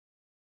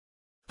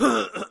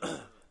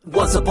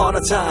Once upon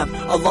a time,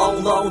 a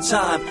long, long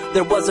time,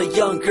 there was a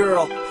young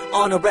girl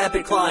on a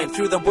rapid climb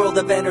through the world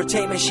of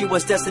entertainment. She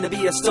was destined to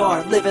be a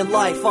star, living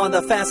life on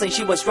the fast lane.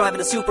 She was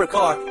driving a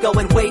supercar,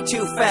 going way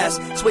too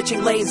fast,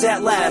 switching lanes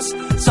at last.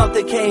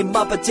 Something came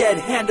up, a dead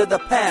hand of the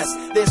past.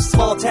 This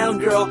small town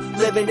girl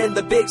living in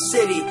the big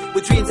city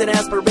with dreams and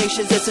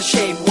aspirations. It's a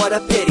shame, what a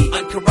pity.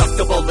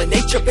 Uncorruptible in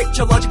nature,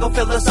 picture, logical,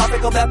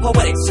 philosophical, that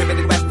poetic. Serving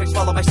the graphics,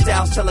 follow my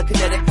style,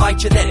 telekinetic, my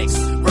genetics.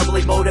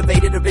 Verbally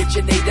motivated,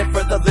 originated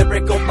for the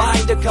lyrical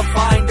mind, and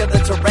confined to the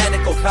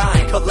tyrannical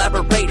kind.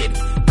 Collaborated,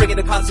 bringing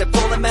the concept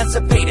full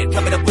emancipated,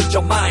 coming up with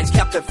your minds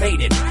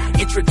captivated.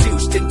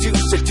 Introduced,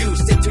 induced,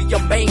 seduced into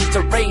your main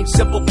terrain.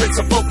 Simple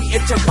principle, the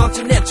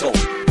intercontinental.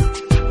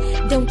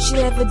 Don't you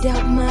ever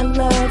doubt my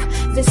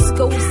love. This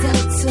goes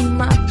out to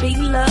my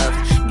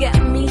beloved.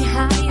 Got me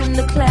high on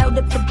the cloud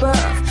up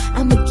above.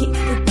 I'ma give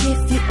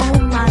you all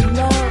my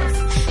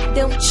love.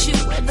 Don't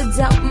you ever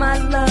doubt my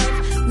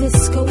love.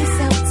 This goes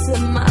out to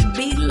my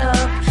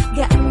beloved.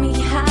 Got me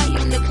high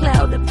on the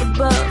cloud up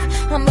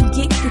above. I'ma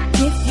give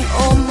you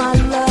all my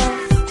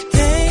love.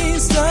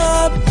 Can't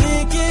stop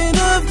thinking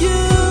of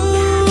you.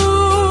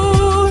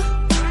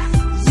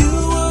 You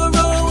were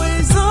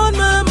always on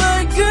my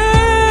mind,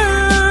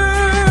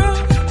 girl.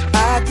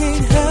 I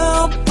can't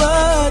help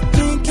but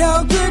think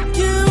how good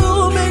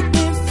you make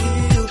me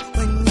feel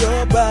when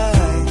you're by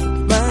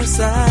my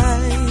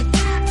side.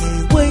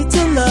 Can't wait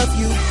to love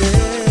you, babe.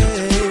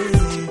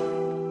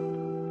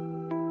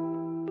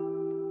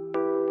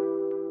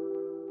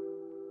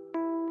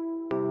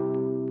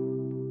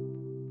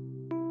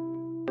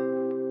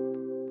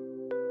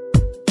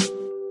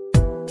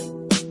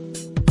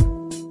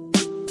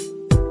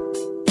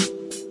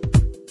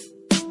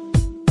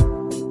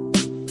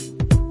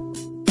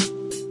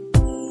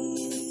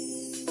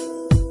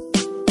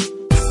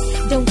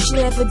 Don't you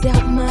ever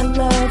doubt my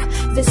love.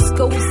 This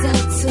goes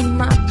out to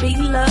my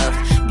beloved.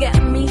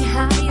 Got me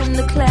high on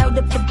the cloud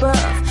up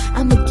above.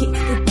 I'ma give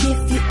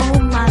you all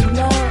my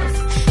love.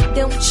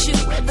 Don't you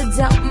ever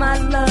doubt my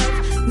love.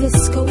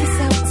 This goes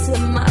out to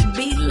my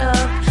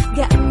beloved.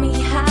 Got me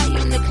high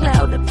on the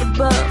cloud up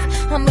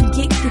above. I'ma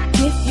give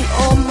you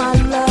all my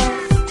love.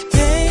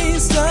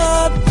 Can't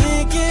stop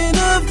thinking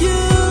of you.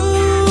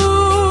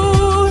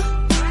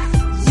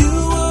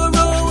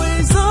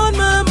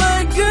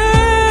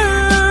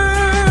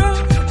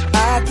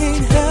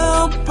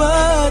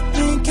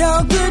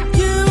 How good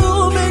you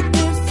make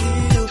me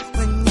feel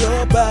when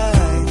you're by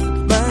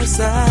my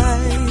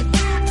side.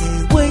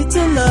 Can't wait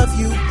to love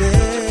you,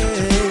 babe.